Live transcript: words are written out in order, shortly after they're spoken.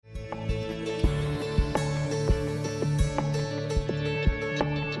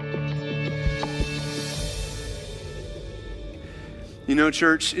You know,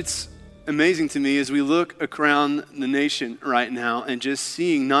 church, it's amazing to me as we look around the nation right now and just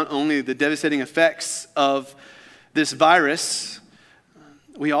seeing not only the devastating effects of this virus,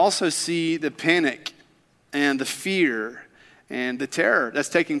 we also see the panic and the fear and the terror that's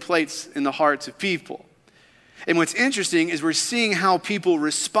taking place in the hearts of people. And what's interesting is we're seeing how people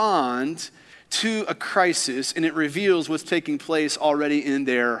respond to a crisis, and it reveals what's taking place already in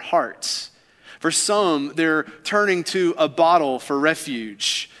their hearts. For some, they're turning to a bottle for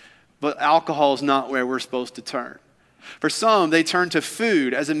refuge, but alcohol is not where we're supposed to turn. For some, they turn to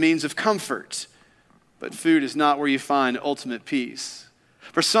food as a means of comfort, but food is not where you find ultimate peace.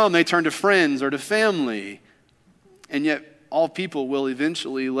 For some, they turn to friends or to family, and yet all people will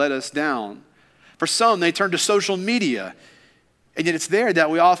eventually let us down. For some, they turn to social media, and yet it's there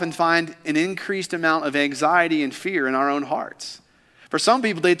that we often find an increased amount of anxiety and fear in our own hearts. For some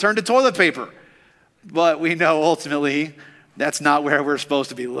people, they turn to toilet paper, but we know ultimately that's not where we're supposed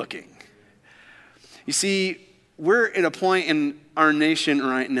to be looking. You see, we're at a point in our nation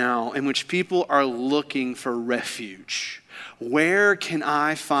right now in which people are looking for refuge. Where can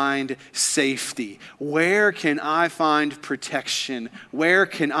I find safety? Where can I find protection? Where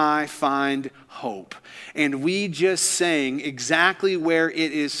can I find hope? And we just sang exactly where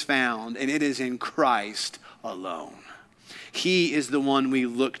it is found, and it is in Christ alone. He is the one we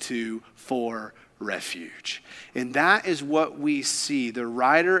look to for refuge. And that is what we see the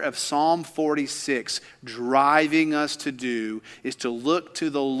writer of Psalm 46 driving us to do, is to look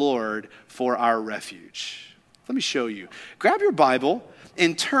to the Lord for our refuge. Let me show you. Grab your Bible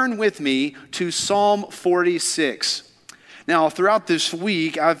and turn with me to Psalm 46. Now, throughout this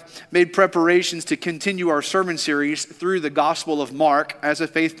week, I've made preparations to continue our sermon series through the Gospel of Mark as a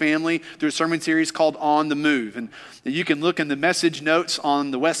faith family through a sermon series called On the Move. And you can look in the message notes on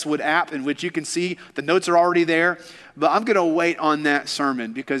the Westwood app, in which you can see the notes are already there. But I'm going to wait on that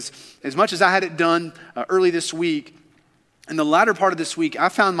sermon because as much as I had it done early this week, in the latter part of this week, I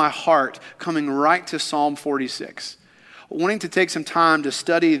found my heart coming right to Psalm 46, wanting to take some time to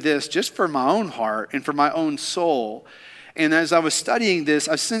study this just for my own heart and for my own soul. And as I was studying this,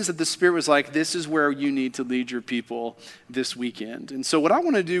 I sensed that the Spirit was like, this is where you need to lead your people this weekend. And so what I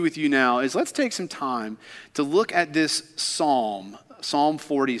want to do with you now is let's take some time to look at this Psalm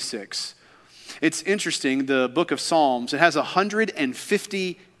 46. It's interesting, the book of Psalms, it has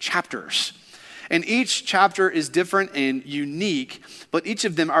 150 chapters. And each chapter is different and unique, but each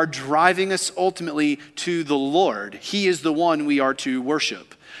of them are driving us ultimately to the Lord. He is the one we are to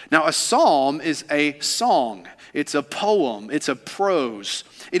worship. Now, a psalm is a song. It's a poem. It's a prose.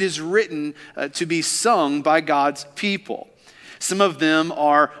 It is written to be sung by God's people. Some of them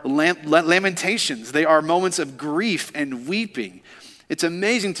are lamentations. They are moments of grief and weeping. It's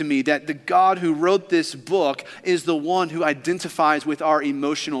amazing to me that the God who wrote this book is the one who identifies with our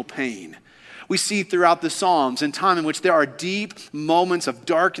emotional pain. We see throughout the Psalms in time in which there are deep moments of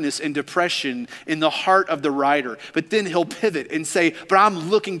darkness and depression in the heart of the writer. But then he'll pivot and say, but I'm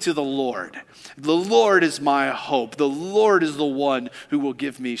looking to the Lord. The Lord is my hope. The Lord is the one who will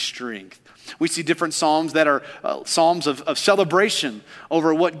give me strength. We see different Psalms that are Psalms of celebration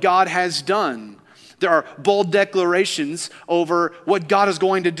over what God has done. There are bold declarations over what God is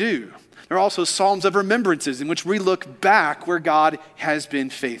going to do. There are also Psalms of remembrances in which we look back where God has been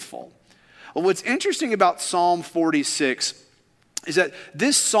faithful. Well, what's interesting about Psalm 46 is that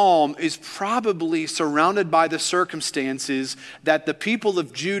this psalm is probably surrounded by the circumstances that the people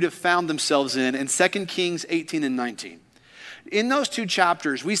of Judah found themselves in 2 Kings 18 and 19. In those two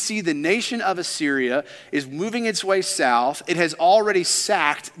chapters, we see the nation of Assyria is moving its way south. It has already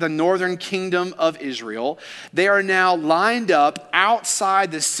sacked the northern kingdom of Israel. They are now lined up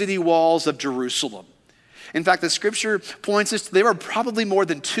outside the city walls of Jerusalem. In fact, the scripture points us to there were probably more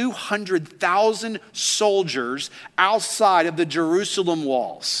than 200,000 soldiers outside of the Jerusalem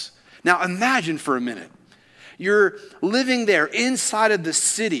walls. Now imagine for a minute, you're living there inside of the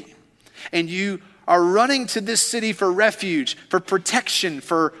city, and you are running to this city for refuge, for protection,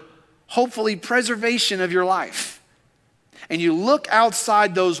 for hopefully preservation of your life. And you look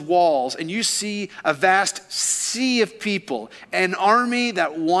outside those walls and you see a vast sea of people, an army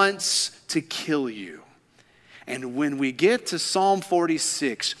that wants to kill you. And when we get to Psalm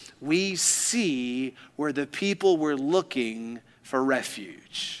 46, we see where the people were looking for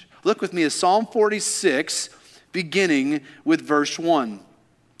refuge. Look with me at Psalm 46, beginning with verse 1.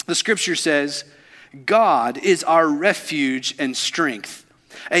 The scripture says, God is our refuge and strength,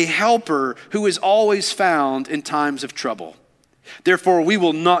 a helper who is always found in times of trouble. Therefore, we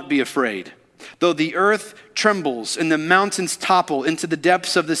will not be afraid. Though the earth trembles and the mountains topple into the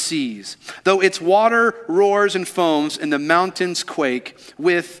depths of the seas, though its water roars and foams and the mountains quake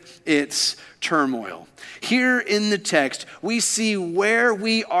with its turmoil. Here in the text, we see where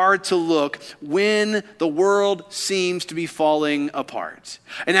we are to look when the world seems to be falling apart.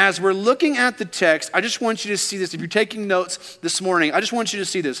 And as we're looking at the text, I just want you to see this. If you're taking notes this morning, I just want you to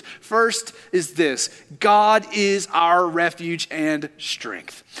see this. First is this: God is our refuge and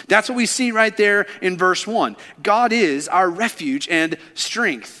strength. That's what we see right there in verse 1. God is our refuge and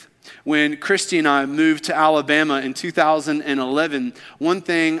strength. When Christy and I moved to Alabama in 2011, one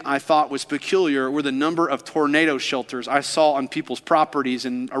thing I thought was peculiar were the number of tornado shelters I saw on people's properties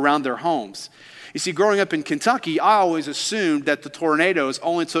and around their homes. You see, growing up in Kentucky, I always assumed that the tornadoes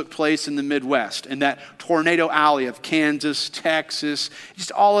only took place in the Midwest, in that tornado alley of Kansas, Texas,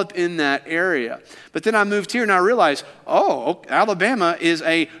 just all up in that area. But then I moved here and I realized, Alabama is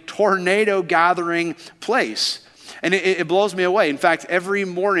a tornado gathering place. And it blows me away. In fact, every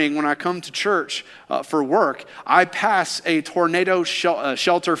morning when I come to church for work, I pass a tornado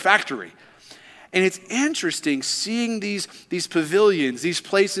shelter factory. And it's interesting seeing these pavilions, these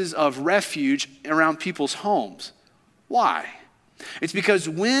places of refuge around people's homes. Why? It's because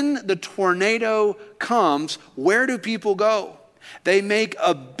when the tornado comes, where do people go? They make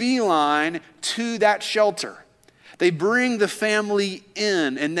a beeline to that shelter. They bring the family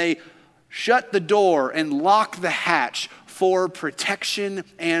in and they shut the door and lock the hatch for protection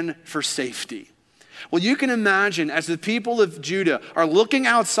and for safety. Well, you can imagine as the people of Judah are looking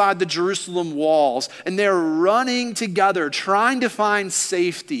outside the Jerusalem walls and they're running together, trying to find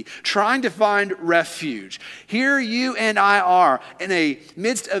safety, trying to find refuge. Here you and I are in the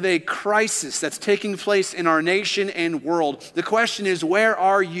midst of a crisis that's taking place in our nation and world. The question is, where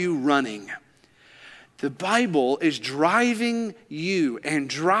are you running? The Bible is driving you and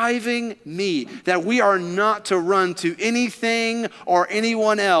driving me that we are not to run to anything or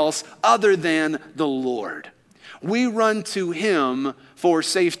anyone else other than the Lord. We run to Him for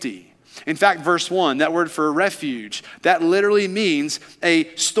safety. In fact, verse 1, that word for refuge, that literally means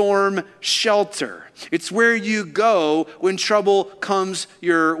a storm shelter. It's where you go when trouble comes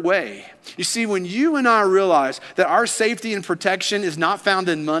your way. You see, when you and I realize that our safety and protection is not found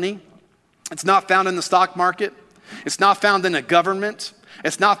in money, it's not found in the stock market. It's not found in a government.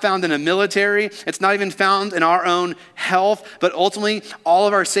 It's not found in a military. It's not even found in our own health. But ultimately, all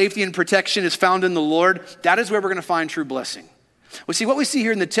of our safety and protection is found in the Lord. That is where we're going to find true blessing. Well, see, what we see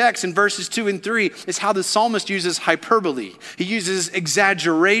here in the text in verses 2 and 3 is how the psalmist uses hyperbole. He uses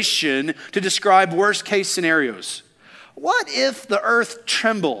exaggeration to describe worst case scenarios. What if the earth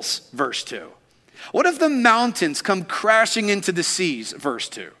trembles? Verse 2. What if the mountains come crashing into the seas? Verse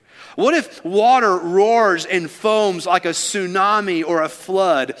 2. What if water roars and foams like a tsunami or a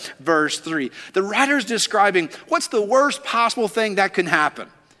flood? Verse 3. The writer's describing what's the worst possible thing that can happen.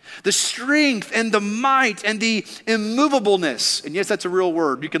 The strength and the might and the immovableness, and yes, that's a real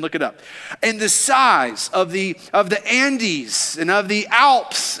word, you can look it up, and the size of the Andes and of the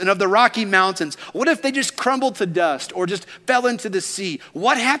Alps and of the Rocky Mountains. What if they just crumbled to dust or just fell into the sea?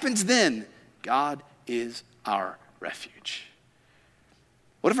 What happens then? God is our refuge.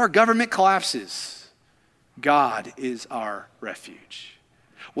 What if our government collapses? God is our refuge.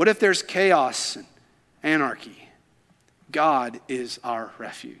 What if there's chaos and anarchy? God is our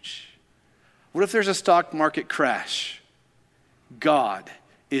refuge. What if there's a stock market crash? God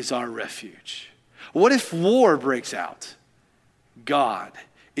is our refuge. What if war breaks out? God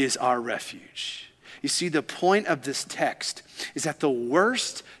is our refuge. You see, the point of this text is that the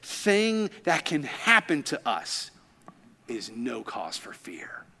worst thing that can happen to us is no cause for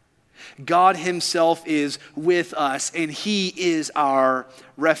fear. God Himself is with us, and He is our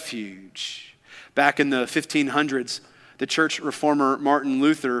refuge. Back in the 1500s, the church reformer Martin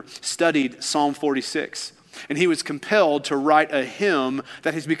Luther studied Psalm 46, and he was compelled to write a hymn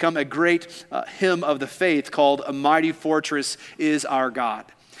that has become a great hymn of the faith called "A Mighty Fortress is Our God."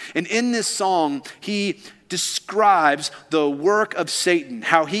 And in this song, he describes the work of Satan,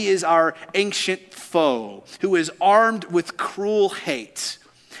 how he is our ancient foe who is armed with cruel hate.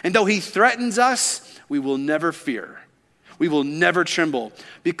 And though he threatens us, we will never fear. We will never tremble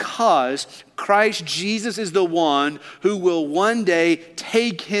because Christ Jesus is the one who will one day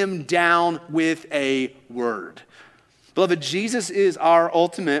take him down with a word. Beloved, Jesus is our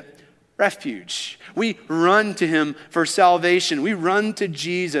ultimate refuge. We run to Him for salvation. We run to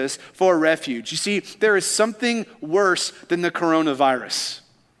Jesus for refuge. You see, there is something worse than the coronavirus.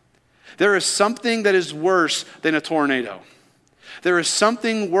 There is something that is worse than a tornado. There is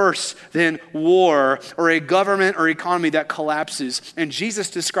something worse than war or a government or economy that collapses. And Jesus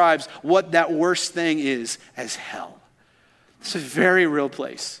describes what that worst thing is as hell. It's a very real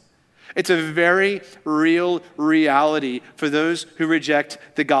place. It's a very real reality for those who reject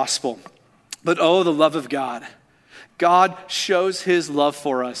the gospel. But oh, the love of God. God shows his love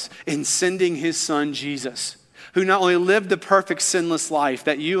for us in sending his son, Jesus, who not only lived the perfect sinless life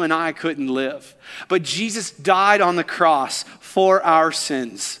that you and I couldn't live, but Jesus died on the cross for our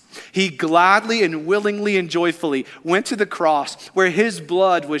sins. He gladly and willingly and joyfully went to the cross where his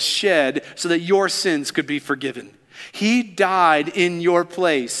blood was shed so that your sins could be forgiven. He died in your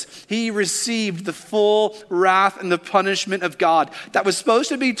place. He received the full wrath and the punishment of God that was supposed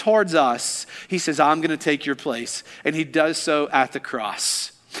to be towards us. He says, I'm going to take your place. And he does so at the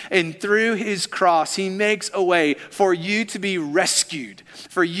cross. And through his cross, he makes a way for you to be rescued,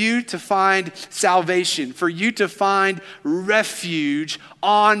 for you to find salvation, for you to find refuge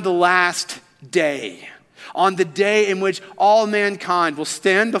on the last day. On the day in which all mankind will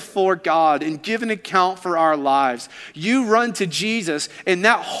stand before God and give an account for our lives. You run to Jesus, and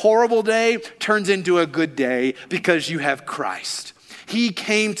that horrible day turns into a good day because you have Christ. He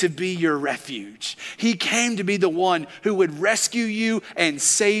came to be your refuge. He came to be the one who would rescue you and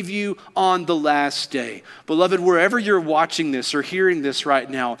save you on the last day. Beloved, wherever you're watching this or hearing this right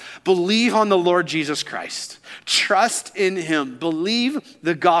now, believe on the Lord Jesus Christ. Trust in him. Believe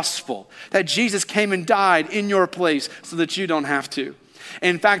the gospel that Jesus came and died in your place so that you don't have to.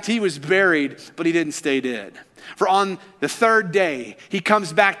 In fact, he was buried, but he didn't stay dead. For on the third day, he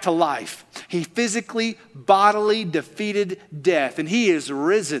comes back to life. He physically, bodily defeated death, and he is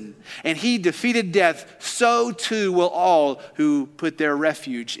risen. And he defeated death, so too will all who put their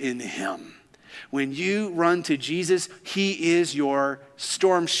refuge in him. When you run to Jesus, he is your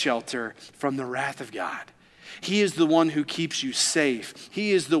storm shelter from the wrath of God. He is the one who keeps you safe.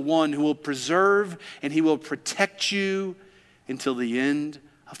 He is the one who will preserve and he will protect you until the end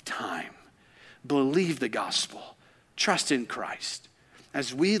of time. Believe the gospel. Trust in Christ.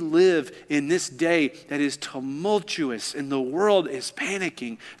 As we live in this day that is tumultuous and the world is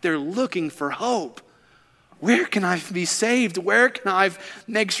panicking, they're looking for hope. Where can I be saved? Where can I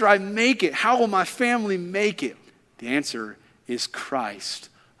make sure I make it? How will my family make it? The answer is Christ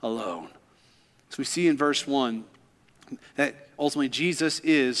alone. So we see in verse 1 that ultimately Jesus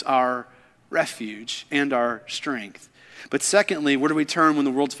is our refuge and our strength. But secondly, where do we turn when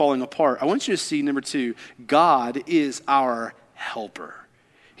the world's falling apart? I want you to see, number 2, God is our helper.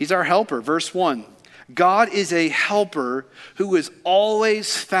 He's our helper. Verse 1, God is a helper who is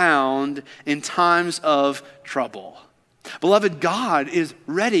always found in times of trouble. Beloved, God is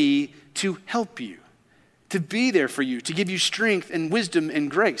ready to help you, to be there for you, to give you strength and wisdom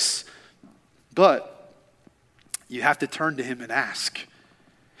and grace. But you have to turn to him and ask.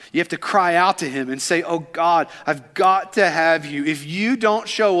 You have to cry out to him and say, oh God, I've got to have you. If you don't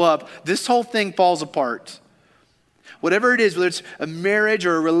show up, this whole thing falls apart. Whatever it is, whether it's a marriage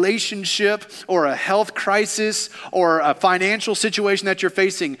or a relationship or a health crisis or a financial situation that you're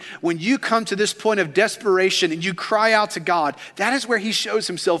facing, when you come to this point of desperation and you cry out to God, that is where he shows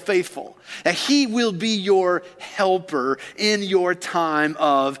himself faithful. That he will be your helper in your time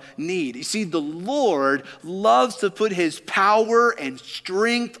of need. You see, the Lord loves to put his power and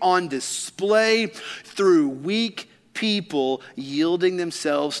strength on display through weak people yielding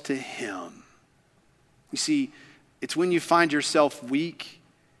themselves to him. You see, it's when you find yourself weak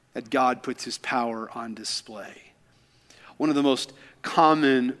that God puts his power on display. One of the most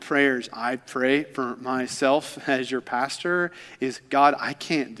common prayers I pray for myself as your pastor is, God, I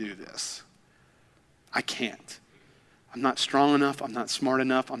can't do this. I can't. I'm not strong enough. I'm not smart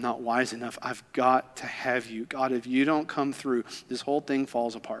enough. I'm not wise enough. I've got to have you. God, if you don't come through, this whole thing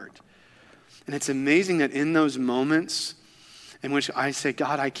falls apart. And it's amazing that in those moments in which I say,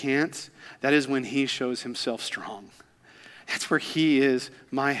 God, I can't, that is when he shows himself strong. That's where he is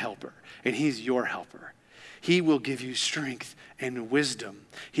my helper, and he's your helper. He will give you strength and wisdom.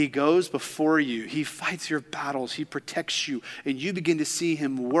 He goes before you. He fights your battles. He protects you, and you begin to see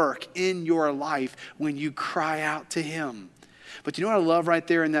him work in your life when you cry out to him. But you know what I love right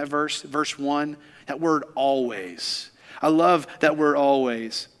there in that verse 1? That word always. I love that word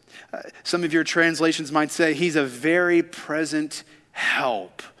always. Some of your translations might say he's a very present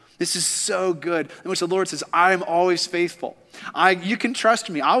help. This is so good, in which the Lord says, I am always faithful. You can trust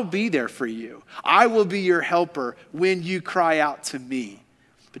me. I'll be there for you. I will be your helper when you cry out to me.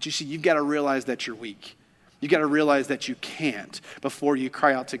 But you see, you've got to realize that you're weak. You've got to realize that you can't before you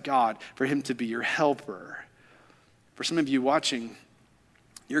cry out to God for him to be your helper. For some of you watching,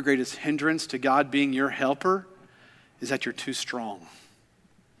 your greatest hindrance to God being your helper is that you're too strong.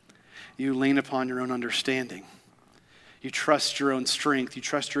 You lean upon your own understanding. You trust your own strength. You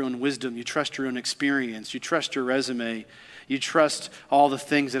trust your own wisdom. You trust your own experience. You trust your resume. You trust all the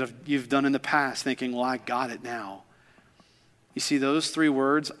things that you've done in the past, thinking, well, I got it now. You see, those three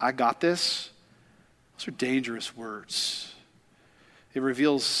words, I got this, those are dangerous words. It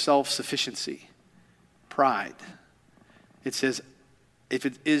reveals self-sufficiency, pride. It says, if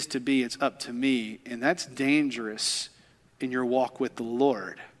it is to be, it's up to me. And that's dangerous in your walk with the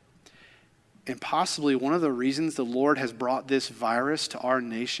Lord. And possibly one of the reasons the Lord has brought this virus to our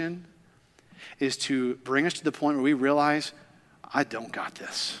nation is to bring us to the point where we realize, I don't got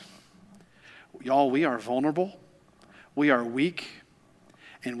this. Y'all, we are vulnerable, we are weak,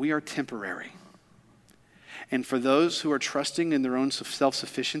 and we are temporary. And for those who are trusting in their own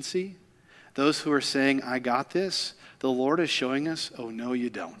self-sufficiency, those who are saying, I got this, the Lord is showing us, oh, no, you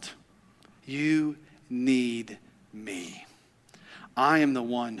don't. You need me. I am the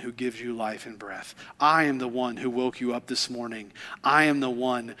one who gives you life and breath. I am the one who woke you up this morning. I am the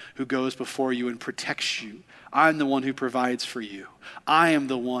one who goes before you and protects you. I'm the one who provides for you. I am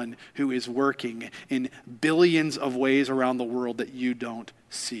the one who is working in billions of ways around the world that you don't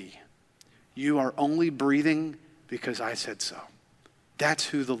see. You are only breathing because I said so. That's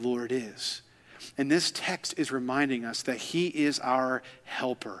who the Lord is. And this text is reminding us that he is our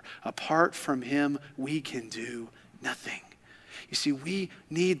helper. Apart from him, we can do nothing. You see, we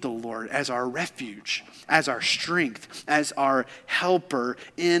need the Lord as our refuge, as our strength, as our helper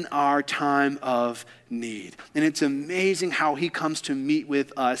in our time of need. And it's amazing how he comes to meet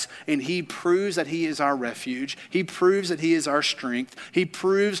with us, and he proves that he is our refuge. He proves that he is our strength. He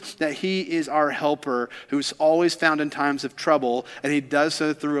proves that he is our helper who's always found in times of trouble, and he does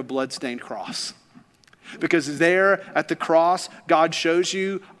so through a bloodstained cross. Because there at the cross, God shows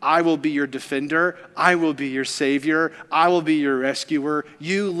you, I will be your defender. I will be your savior. I will be your rescuer.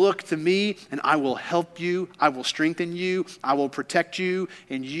 You look to me and I will help you. I will strengthen you. I will protect you,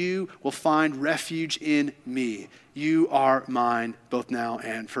 and you will find refuge in me. You are mine both now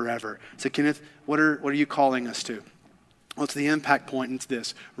and forever. So Kenneth, what are you calling us to? Well, it's the impact point. It's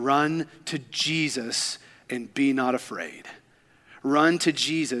this: run to Jesus and be not afraid. Run to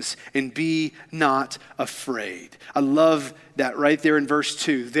Jesus and be not afraid. I love that right there in verse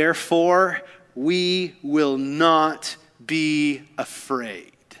 2. Therefore, we will not be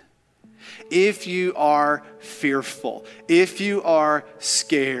afraid. If you are fearful, if you are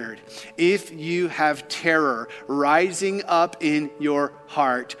scared, if you have terror rising up in your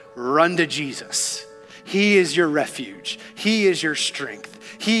heart, run to Jesus. He is your refuge. He is your strength.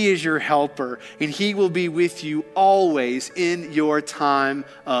 He is your helper, and he will be with you always in your time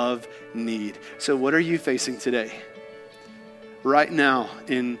of need. So what are you facing today? Right now,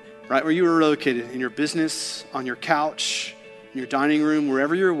 right where you are located, in your business, on your couch, in your dining room,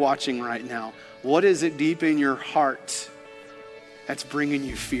 wherever you're watching right now, what is it deep in your heart that's bringing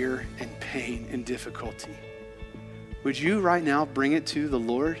you fear and pain and difficulty? Would you right now bring it to the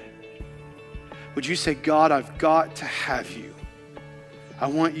Lord? Would you say, God, I've got to have you. I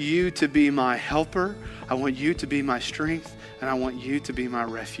want you to be my helper. I want you to be my strength. And I want you to be my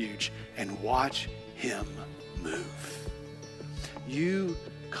refuge. And watch him move. You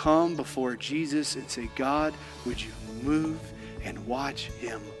come before Jesus and say, God, would you move and watch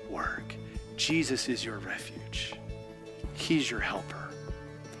him work? Jesus is your refuge. He's your helper.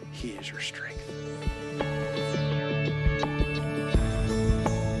 He is your strength.